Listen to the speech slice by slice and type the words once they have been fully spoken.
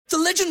The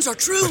legends are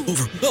true.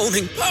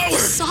 Overwhelming power!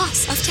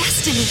 Sauce of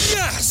destiny.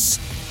 Yes!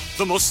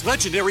 The most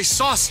legendary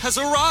sauce has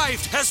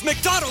arrived as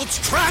McDonald's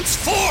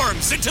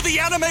transforms into the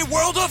anime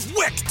world of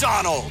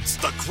WickDonald's.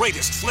 The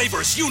greatest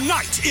flavors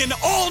unite in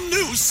all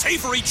new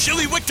savory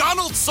chili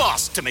McDonald's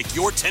sauce to make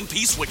your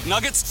 10-piece Wick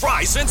Nuggets,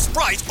 fries, and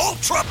Sprite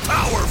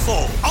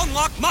ultra-powerful.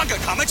 Unlock manga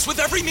comics with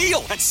every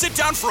meal and sit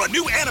down for a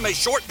new anime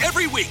short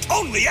every week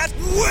only at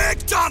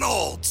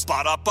WickDonald's.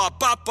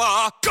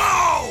 Ba-da-ba-ba-ba,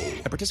 go!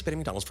 At participating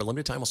McDonald's for a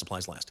limited time while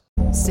supplies last.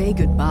 Say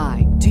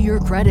goodbye to your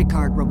credit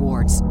card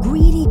rewards.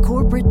 Greedy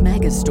corporate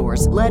mega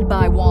stores, led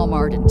by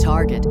Walmart and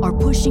Target, are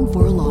pushing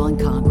for a law in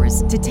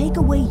Congress to take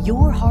away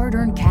your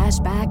hard-earned cash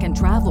back and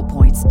travel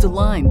points to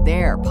line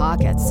their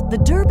pockets. The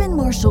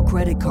Durbin-Marshall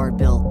credit card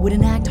bill would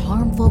enact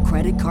harmful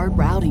credit card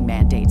routing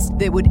mandates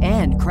that would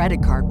end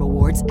credit card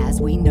rewards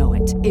as we know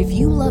it. If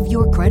you love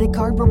your credit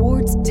card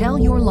rewards, tell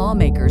your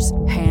lawmakers,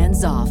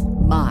 hands off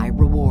my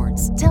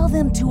rewards. Tell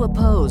them to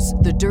oppose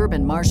the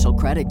Durbin-Marshall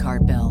credit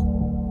card bill.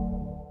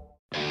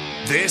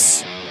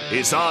 This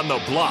is On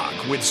the Block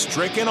with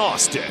Strick and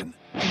Austin.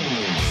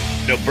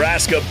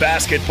 Nebraska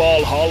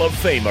Basketball Hall of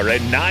Famer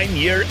and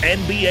 9-year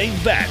NBA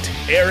vet,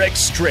 Eric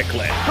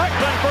Strickland.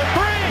 Strickland for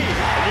three!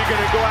 And you're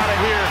going to go out of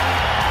here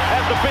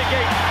as the Big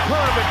 8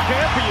 tournament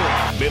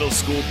champion. Middle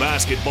school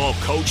basketball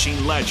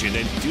coaching legend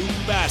and Duke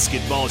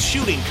basketball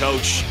shooting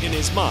coach in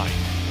his mind,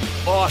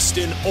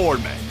 Austin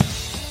Orman.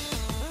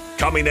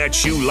 Coming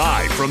at you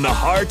live from the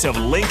heart of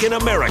Lincoln,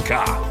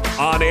 America.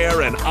 On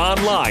air and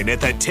online at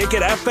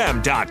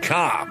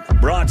theticketfm.com.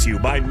 Brought to you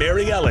by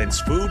Mary Ellen's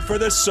Food for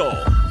the Soul.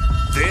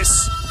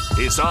 This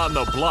is On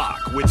the Block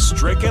with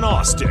Strick and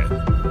Austin.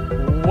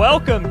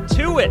 Welcome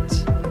to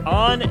it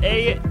on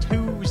a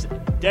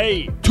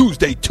Tuesday.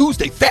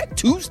 Tuesday, Fat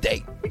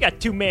Tuesday. We got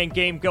two-man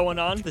game going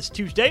on this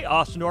Tuesday.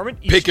 Austin Norman,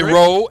 pick and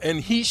roll, and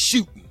he's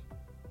shooting.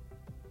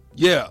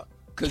 Yeah,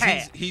 because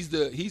Cat. he's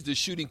the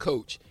shooting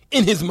coach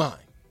in his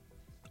mind.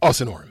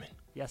 Austin Orman.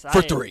 Yes,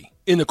 for three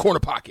in the corner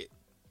pocket.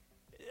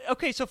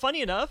 Okay, so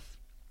funny enough,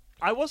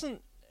 I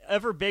wasn't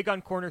ever big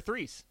on corner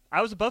threes.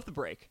 I was above the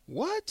break.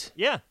 What?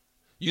 Yeah.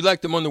 You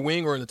like them on the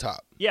wing or in the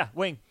top? Yeah,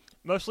 wing.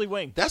 Mostly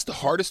wing. That's the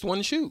hardest one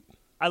to shoot.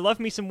 I love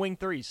me some wing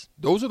threes.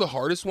 Those are the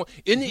hardest ones.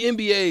 In the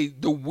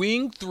NBA, the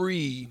wing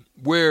three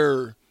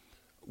where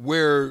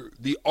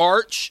the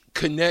arch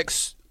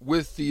connects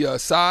with the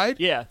side,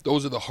 yeah,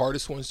 those are the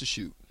hardest ones to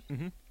shoot.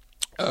 Mm-hmm.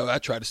 I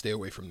try to stay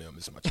away from them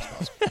as much as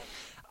possible.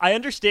 I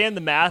understand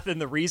the math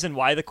and the reason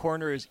why the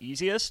corner is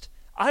easiest.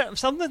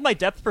 Something with my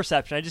depth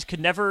perception, I just could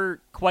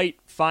never quite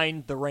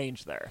find the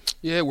range there.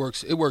 Yeah, it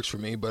works. It works for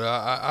me, but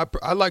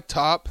I like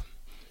top,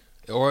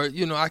 or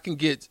I can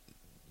get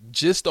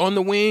just on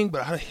the wing.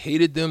 But I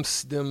hated them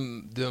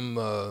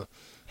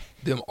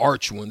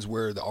arch ones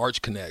where the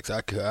arch connects.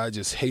 I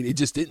just hate it. It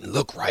just didn't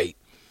look right,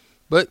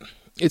 but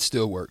it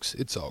still works.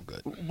 It's all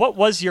good. What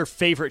was your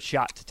favorite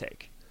shot to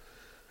take?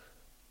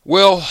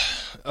 Well,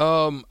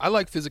 I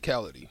like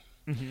physicality.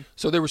 Mm-hmm.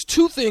 So there was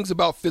two things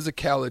about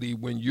physicality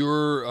when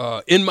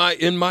you're in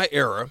my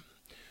era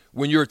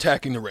when you're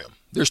attacking the rim.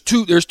 There's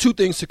two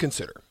things to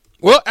consider.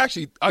 Well,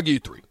 actually, I'll give you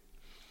three.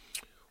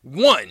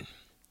 One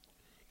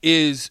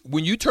is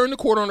when you turn the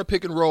court on a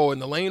pick and roll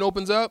and the lane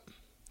opens up,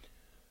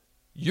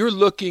 you're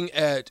looking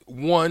at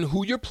one,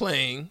 who you're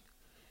playing,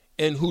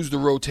 and who's the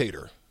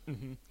rotator.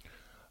 Mm-hmm.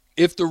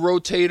 If the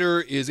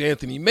rotator is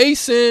Anthony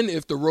Mason,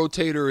 if the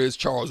rotator is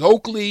Charles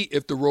Oakley,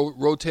 if the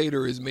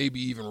rotator is maybe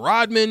even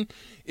Rodman,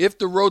 if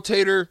the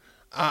rotator,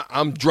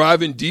 I'm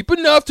driving deep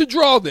enough to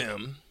draw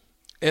them,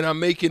 and I'm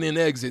making an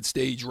exit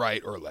stage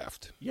right or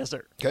left. Yes,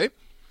 sir. Okay?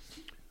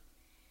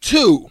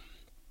 Two,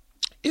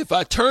 if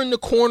I turn the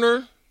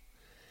corner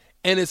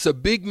and it's a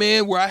big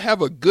man where I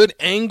have a good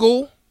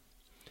angle,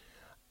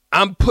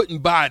 I'm putting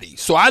body.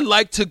 So I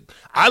like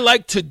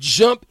to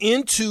jump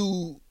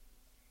into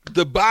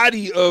the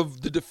body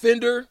of the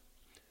defender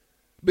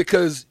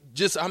because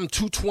I'm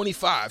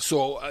 225,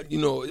 so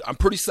I'm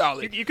pretty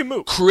solid. You can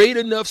move, create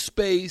enough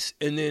space,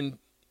 and then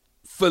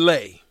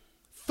fillet,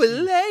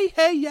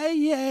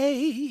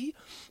 hey,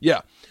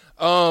 yeah.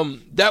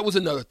 That was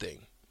another thing.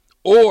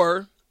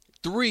 Or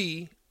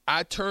three,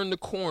 I turn the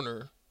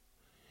corner,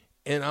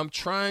 and I'm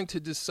trying to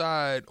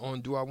decide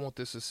on do I want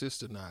this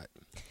assist or not.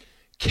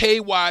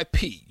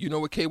 KYP, you know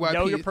what KYP is?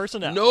 Know your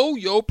personnel. Know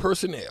your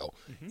personnel.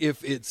 Mm-hmm.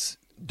 If it's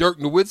Dirk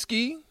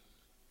Nowitzki,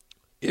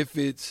 if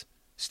it's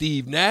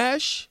Steve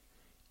Nash,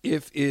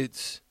 if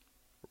it's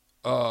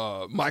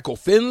Michael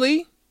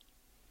Finley,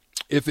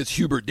 if it's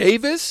Hubert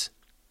Davis,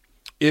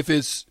 if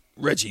it's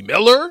Reggie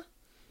Miller,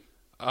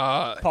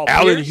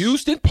 Allen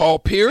Houston, Paul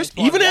Pierce,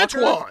 even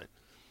Antoine,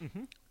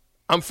 mm-hmm.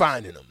 I'm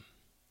finding them.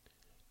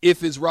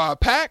 If it's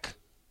Rob Pack,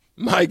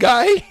 my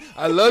guy,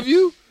 I love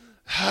you,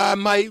 I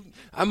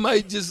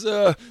might just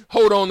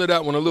hold on to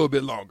that one a little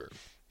bit longer.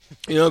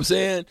 You know what I'm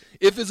saying?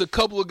 If it's a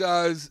couple of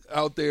guys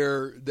out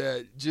there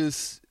that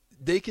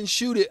they can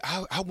shoot it,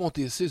 I want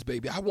the assist,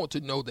 baby. I want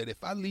to know that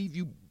if I leave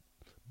you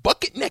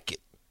bucket naked,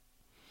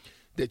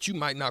 that you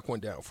might knock one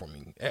down for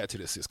me, add to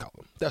the assist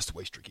column. That's the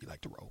way Stricky like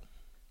to roll.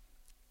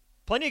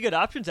 Plenty of good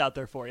options out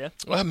there for you.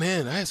 Oh,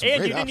 man, I had some and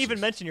great you didn't options. even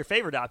mention your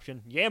favorite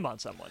option, yam on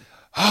someone.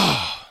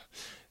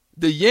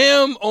 The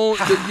yam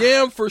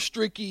for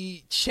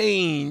Stricky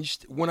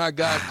changed when I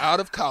got out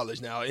of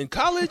college. Now, in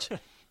college,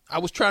 I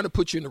was trying to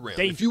put you in the rim.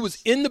 If you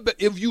was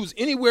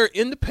anywhere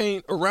in the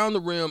paint around the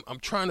rim, I'm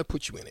trying to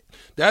put you in it.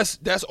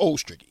 That's old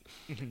Stricky.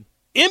 Mm-hmm.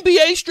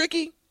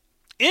 NBA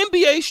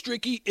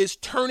Stricky is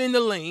turning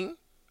the lane,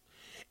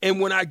 and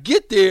when I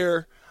get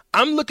there,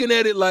 I'm looking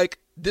at it like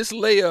this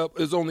layup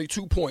is only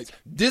 2 points.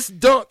 This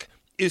dunk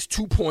is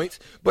 2 points,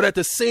 but at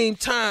the same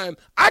time,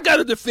 I got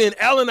to defend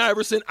Allen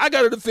Iverson. I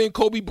got to defend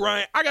Kobe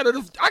Bryant. I got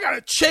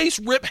to chase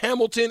Rip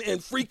Hamilton and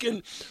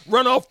freaking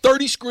run off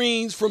 30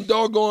 screens from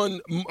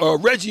doggone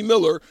Reggie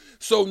Miller.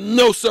 So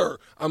no, sir,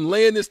 I'm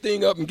laying this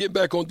thing up and get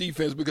back on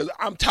defense because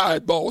I'm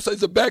tired, boss.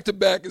 It's a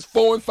back-to-back. It's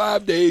 4 and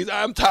 5 days.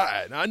 I'm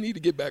tired. I need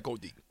to get back on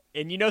D.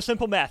 And you know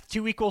simple math,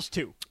 2 equals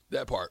 2.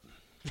 That part.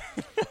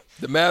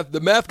 The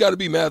math got to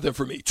be mathing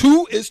for me.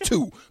 2 is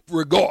 2,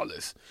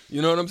 regardless.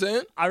 You know what I'm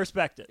saying? I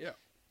respect it. Yeah.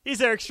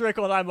 He's Eric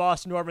Strickland. I'm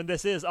Austin Norman.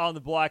 This is On the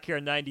Block here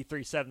on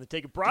 93.7 The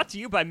Ticket, brought to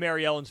you by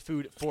Mary Ellen's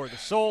Food for the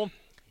Soul.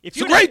 It's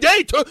a great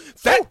day.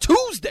 Fat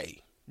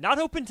Tuesday. Not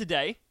open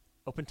today.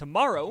 Open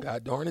tomorrow.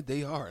 God darn it,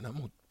 they are. And I'm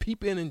going to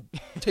peep in and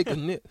take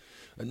a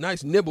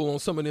nice nibble on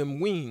some of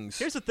them wings.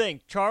 Here's the thing.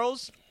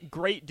 Charles,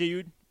 great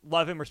dude.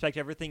 Love him, respect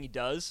everything he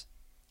does.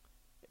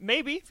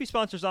 Maybe if he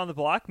sponsors On the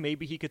Block,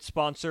 maybe he could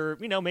sponsor,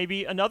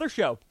 maybe another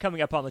show coming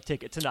up on The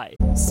Ticket tonight.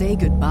 Say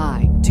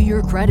goodbye to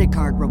your credit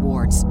card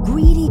rewards.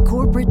 Greedy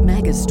corporate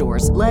mega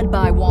stores, led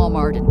by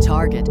Walmart and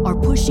Target, are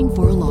pushing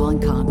for a law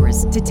in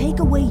Congress to take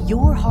away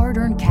your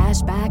hard-earned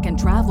cash back and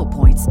travel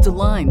points to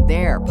line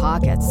their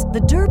pockets.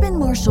 The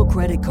Durbin-Marshall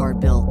credit card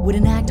bill would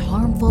enact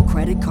harmful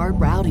credit card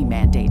routing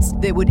mandates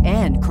that would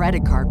end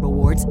credit card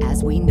rewards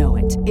as we know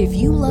it. If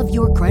you love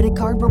your credit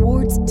card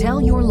rewards, tell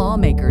your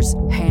lawmakers,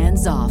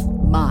 hands off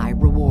my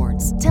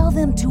rewards. Tell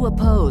them to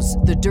oppose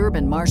the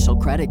Durbin-Marshall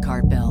credit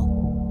card bill.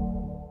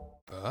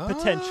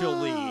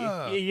 Potentially.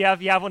 You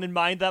have one in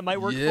mind that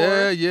might work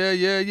for?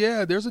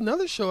 Yeah. There's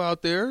another show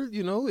out there,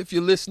 if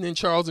you're listening,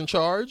 Charles in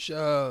Charge.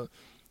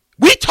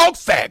 We Talk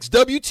Facts,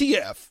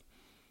 WTF.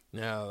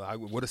 Now, I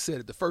would have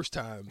said it the first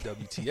time,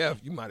 WTF.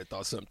 You might have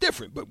thought something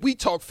different, but We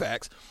Talk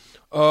Facts.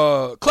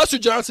 Cluster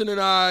Johnson and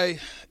I,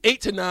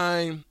 8 to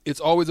 9. It's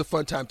always a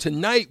fun time.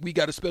 Tonight, we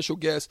got a special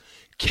guest,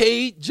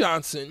 Cade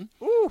Johnson,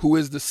 who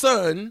is the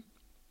son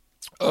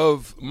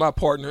of my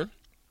partner.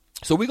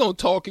 So we're going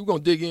to talk. We're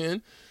going to dig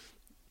in.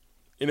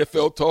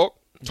 NFL talk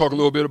a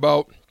little bit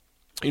about,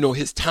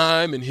 his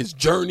time and his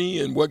journey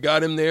and what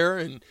got him there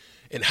and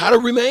how to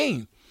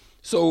remain.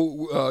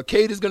 So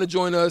Cade is going to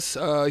join us.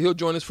 He'll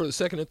join us for the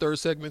second and third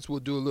segments. We'll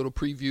do a little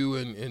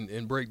preview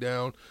and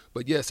breakdown.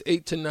 But, yes,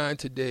 8 to 9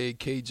 today,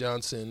 Cade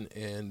Johnson,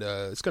 and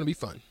it's going to be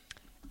fun.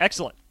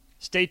 Excellent.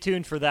 Stay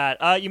tuned for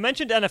that. You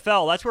mentioned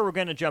NFL. That's where we're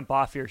going to jump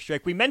off here,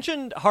 Strick. We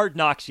mentioned Hard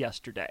Knocks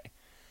yesterday.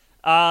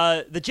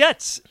 The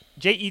Jets,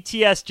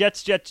 Jets,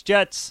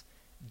 Jets,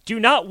 do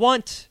not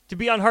want to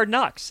be on Hard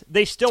Knocks.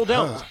 They still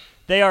don't.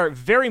 They are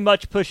very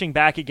much pushing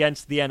back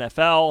against the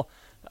NFL.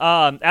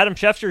 Adam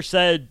Schefter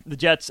said the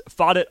Jets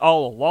fought it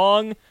all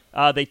along.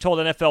 They told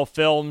NFL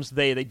Films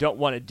they don't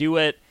want to do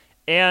it.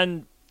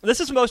 And this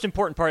is the most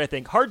important part, I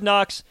think. Hard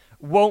Knocks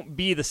won't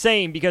be the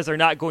same because they're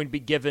not going to be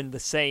given the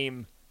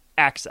same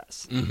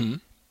access. Mm-hmm.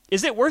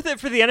 Is it worth it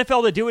for the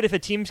NFL to do it if a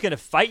team's going to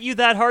fight you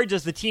that hard?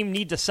 Does the team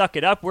need to suck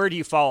it up? Where do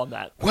you fall on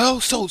that? Well,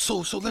 so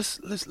let's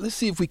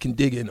see if we can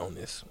dig in on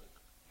this.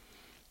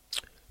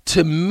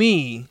 To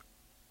me,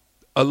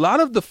 a lot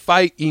of the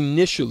fight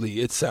initially,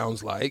 it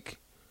sounds like,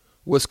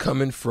 was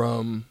coming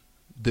from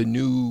the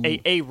new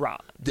Aaron,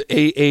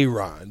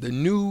 the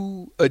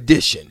new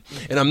addition.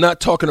 And I'm not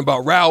talking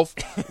about Ralph,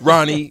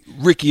 Ronnie,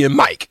 Ricky, and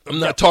Mike. I'm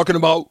not talking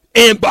about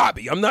and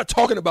Bobby. I'm not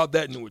talking about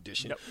that new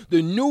addition. Nope.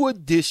 The new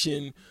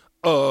addition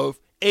of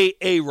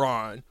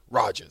Aaron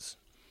Rodgers.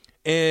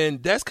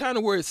 And that's kind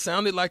of where it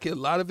sounded like a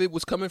lot of it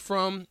was coming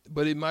from,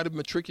 but it might have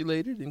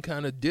matriculated and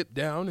kind of dipped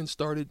down and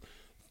started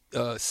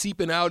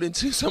seeping out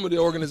into some of the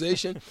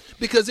organization.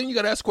 Because then you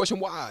got to ask the question,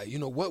 why?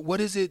 What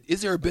is it?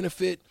 Is there a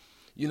benefit?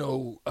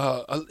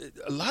 A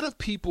lot of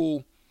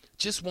people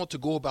just want to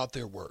go about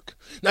their work.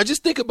 Now,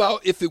 just think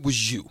about if it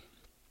was you.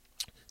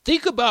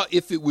 Think about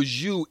if it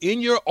was you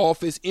in your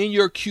office, in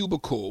your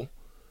cubicle,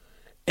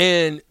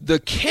 and the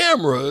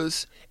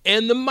cameras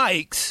and the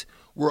mics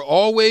were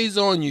always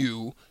on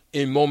you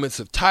in moments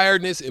of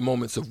tiredness, in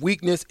moments of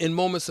weakness, in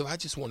moments of, I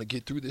just want to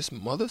get through this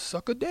mother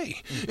sucker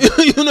day.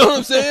 You know what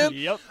I'm saying?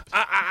 Yep.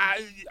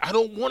 I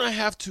don't want to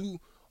have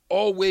to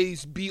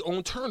always be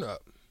on turn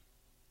up,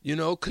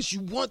 because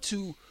you want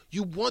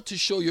to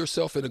show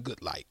yourself in a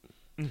good light.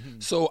 Mm-hmm.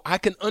 So I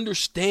can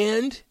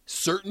understand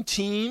certain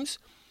teams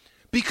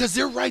because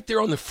they're right there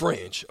on the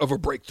fringe of a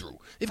breakthrough.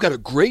 They've got a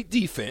great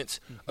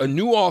defense, a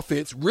new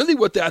offense. Really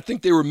what I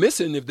think they were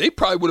missing, if they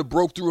probably would have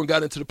broke through and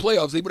got into the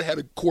playoffs, they would have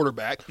had a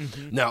quarterback.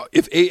 Now,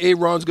 if A.A.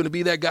 Ron's going to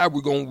be that guy,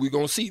 we're going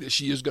to see that.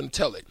 She is going to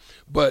tell it.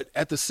 But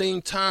at the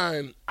same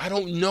time, I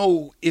don't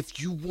know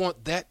if you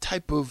want that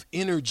type of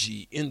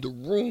energy in the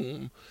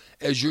room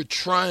as you're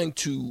trying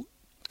to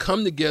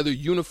come together,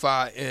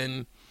 unify,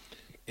 and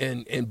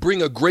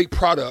bring a great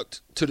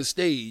product to the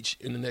stage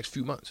in the next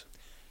few months.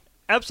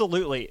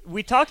 Absolutely.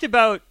 We talked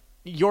about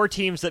your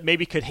teams that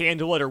maybe could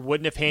handle it or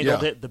wouldn't have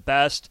handled it the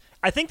best.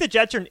 I think the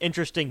Jets are an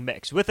interesting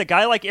mix with a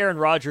guy like Aaron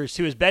Rodgers,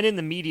 who has been in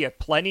the media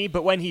plenty,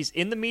 but when he's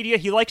in the media,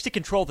 he likes to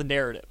control the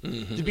narrative,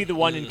 to be the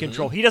one in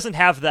control. He doesn't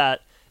have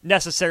that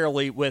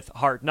necessarily with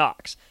Hard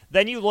Knocks.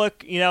 Then you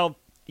look,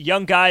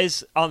 young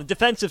guys on the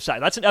defensive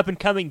side. That's an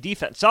up-and-coming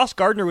defense. Sauce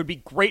Gardner would be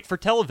great for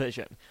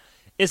television.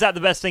 Is that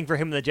the best thing for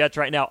him in the Jets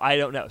right now? I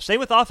don't know.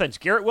 Same with offense.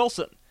 Garrett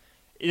Wilson.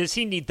 Does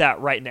he need that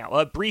right now?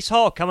 Breece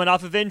Hall coming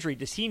off of injury.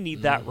 Does he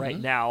need that right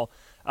now?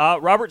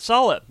 Robert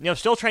Saleh,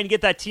 still trying to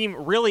get that team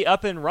really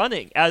up and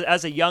running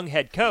as a young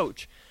head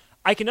coach.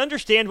 I can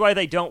understand why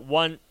they don't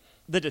want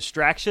the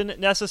distraction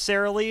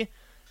necessarily,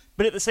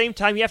 but at the same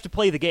time, you have to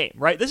play the game,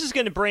 right? This is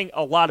going to bring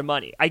a lot of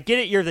money. I get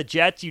it, you're the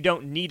Jets. You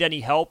don't need any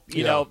help,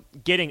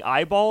 getting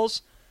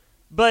eyeballs.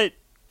 But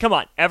come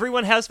on,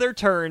 everyone has their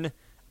turn.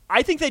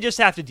 I think they just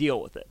have to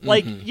deal with it.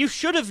 Like, you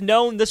should have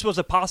known this was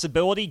a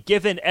possibility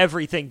given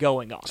everything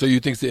going on. So you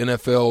think the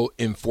NFL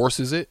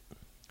enforces it?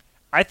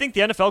 I think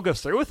the NFL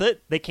goes through with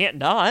it. They can't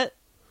not.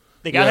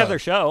 They got to have their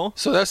show.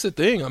 So that's the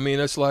thing. I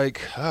mean, it's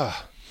like,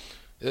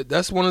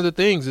 that's one of the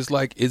things. It's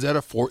like, is that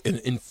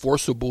an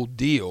enforceable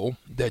deal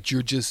that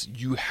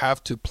you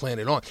have to plan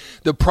it on?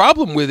 The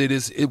problem with it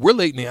is we're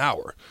late in the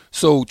hour.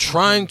 So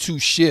trying to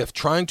shift,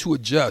 trying to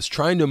adjust,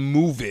 trying to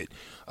move it,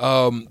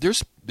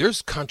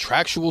 there's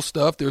contractual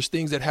stuff. There's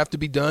things that have to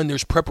be done.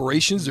 There's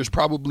preparations. There's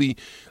probably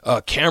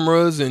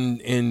cameras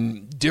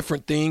and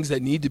different things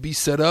that need to be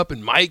set up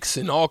and mics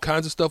and all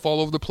kinds of stuff all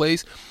over the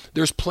place.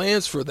 There's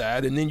plans for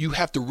that, and then you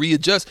have to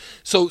readjust.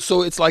 So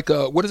it's like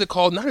what is it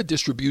called? Not a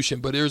distribution,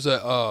 but there's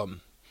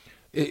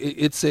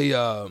it's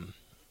a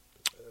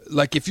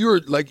like if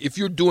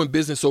you're doing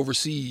business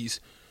overseas,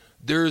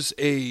 there's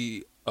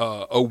a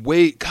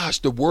way. Gosh,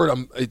 the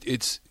word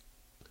it's.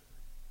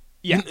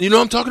 Yeah. You know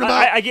what I'm talking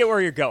about? I get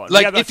where you're going.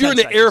 Like if you're in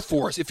the Air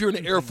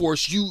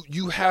Force,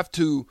 you have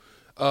to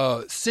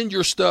send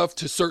your stuff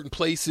to certain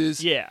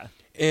places. Yeah.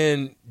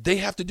 And they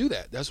have to do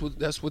that. That's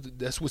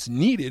what's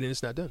needed, and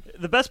it's not done.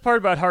 The best part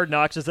about Hard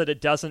Knocks is that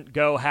it doesn't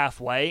go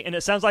halfway, and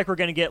it sounds like we're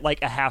going to get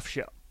like a half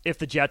show if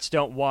the Jets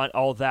don't want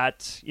all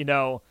that,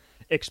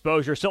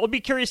 exposure. So we'll be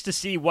curious to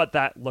see what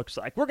that looks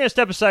like. We're going to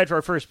step aside for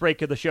our first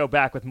break of the show.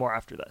 Back with more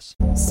after this.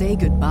 Say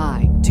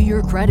goodbye to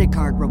your credit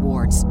card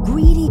rewards.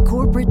 Greedy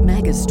corporate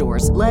mega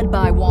stores, led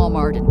by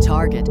Walmart and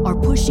Target, are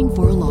pushing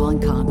for a law in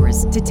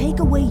Congress to take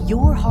away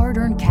your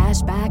hard-earned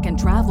cash back and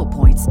travel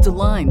points to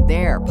line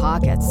their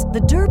pockets.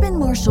 The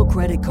Durbin-Marshall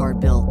credit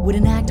card bill would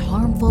enact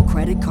harmful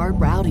credit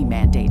card routing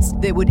mandates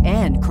that would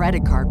end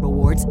credit card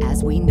rewards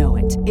as we know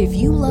it. If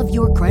you love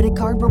your credit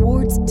card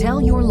rewards,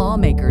 tell your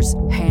lawmakers,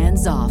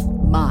 hands off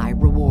my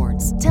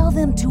rewards. Tell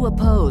them to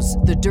oppose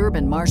the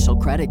Durbin-Marshall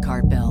credit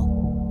card bill.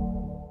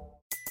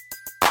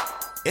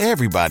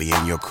 Everybody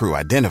in your crew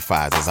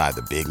identifies as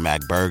either Big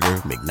Mac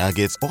Burger,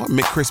 McNuggets, or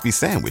McCrispy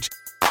Sandwich.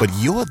 But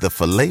you're the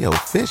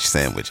Filet-O-Fish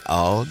Sandwich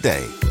all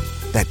day.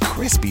 That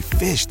crispy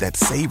fish, that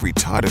savory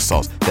tartar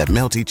sauce, that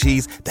melty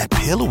cheese, that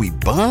pillowy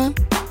bun.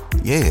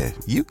 Yeah,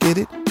 you get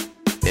it.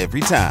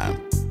 Every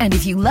time. And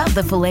if you love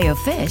the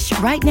Filet-O-Fish,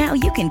 right now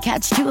you can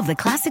catch two of the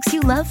classics you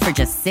love for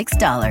just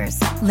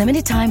 $6.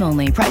 Limited time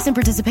only. Price and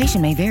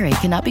participation may vary.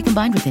 Cannot be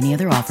combined with any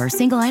other offer.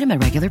 Single item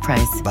at regular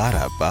price.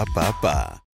 Ba-da-ba-ba-ba.